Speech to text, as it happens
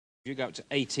You go up to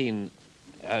 18,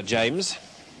 James,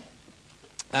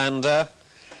 and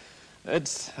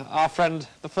it's our friend,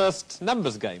 the first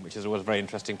numbers game, which is always a very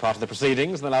interesting part of the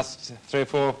proceedings in the last 3 or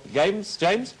 4 games.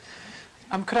 James?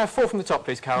 Could I have 4 from the top,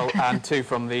 please, Carol, and 2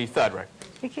 from the third row?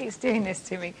 He keeps doing this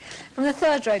to me. From the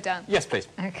third row down? Yes, please.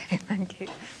 OK, thank you.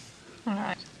 All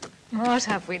right. What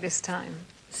have we this time?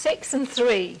 6 and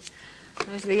 3.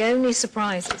 Those are the only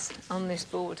surprises on this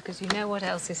board, because you know what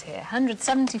else is here.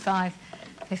 175,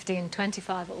 50 and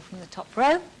 25, all from the top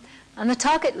row. And the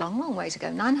target, long way to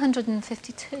go,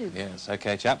 952. Yes,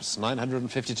 OK, chaps,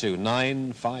 952,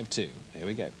 952. Here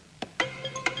we go.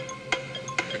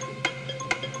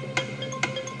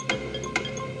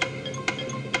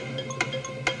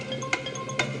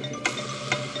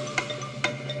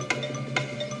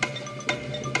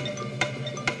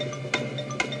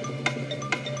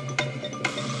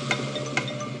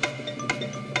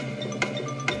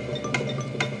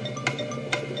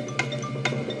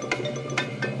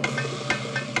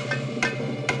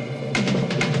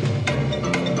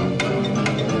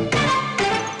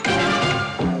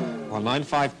 Well,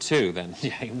 952 then,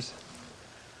 James.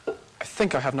 I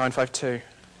think I have 952.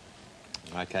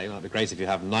 OK, well, that'd be great if you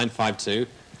have 952.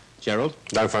 Gerald?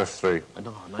 953. Oh,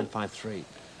 no, 953.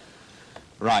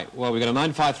 Right, well, we've got a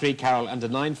 953, Carol, and a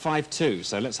 952,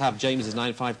 so let's have James's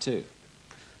 952.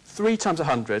 3 times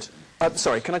 100.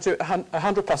 Sorry, can I do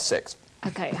 100 plus 6?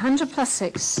 OK, 100 plus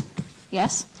 6,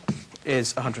 yes?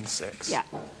 Is 106. Yeah.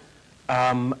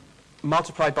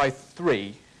 Multiplied by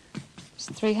 3. It's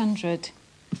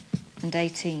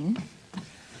 318.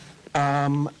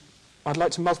 I'd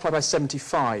like to multiply by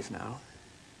 75 now.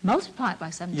 Multiply it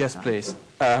by 75? Yes, please.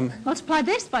 Multiply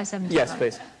this by 75? Yes,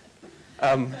 please.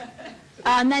 And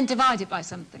then divide it by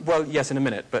something? Well, yes, in a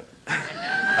minute, but...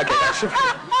 OK, that should...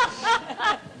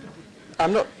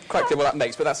 I'm not quite clear what that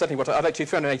makes, but that's certainly what I'd like to do.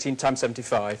 318 times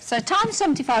 75. So times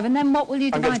 75, and then what will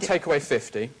you divide it? I'm going to take away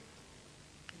 50.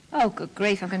 Oh, good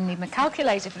grief, I'm going to need my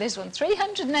calculator for this one.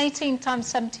 318 times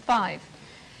 75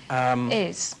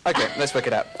 is... OK, let's work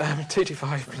it out.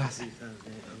 225 plus...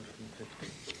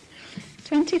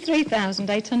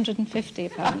 23,850,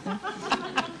 apparently.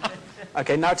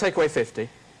 OK, now take away 50.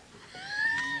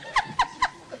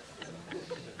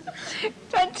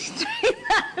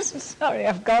 23,000... Sorry,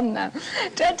 I've gone now.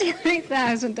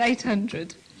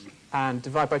 23,800. And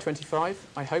divide by 25,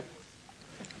 I hope.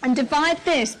 And divide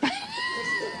this by...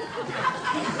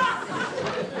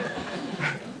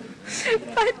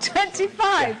 by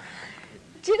 25. Yeah.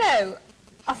 Do you know,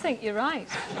 I think you're right.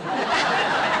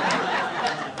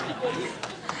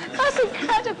 That's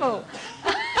incredible.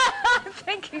 I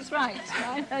think he's right.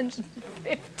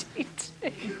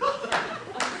 952.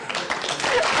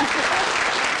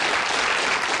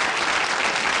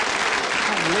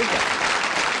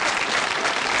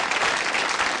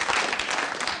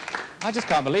 I just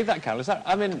can't believe that, Carol. Is that...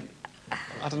 I mean,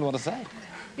 I don't know what to say.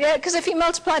 Yeah, because if you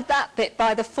multiplied that bit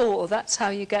by the 4, that's how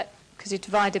you get... Because you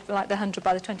divide it like the 100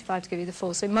 by the 25 to give you the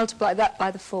 4. So you multiply that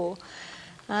by the 4.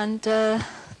 And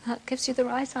that gives you the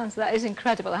right answer. That is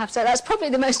incredible, I have to say. That's probably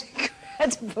the most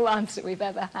incredible answer we've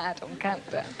ever had on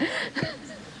Countdown.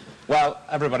 Well,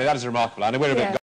 everybody, that is remarkable. And we're a bit...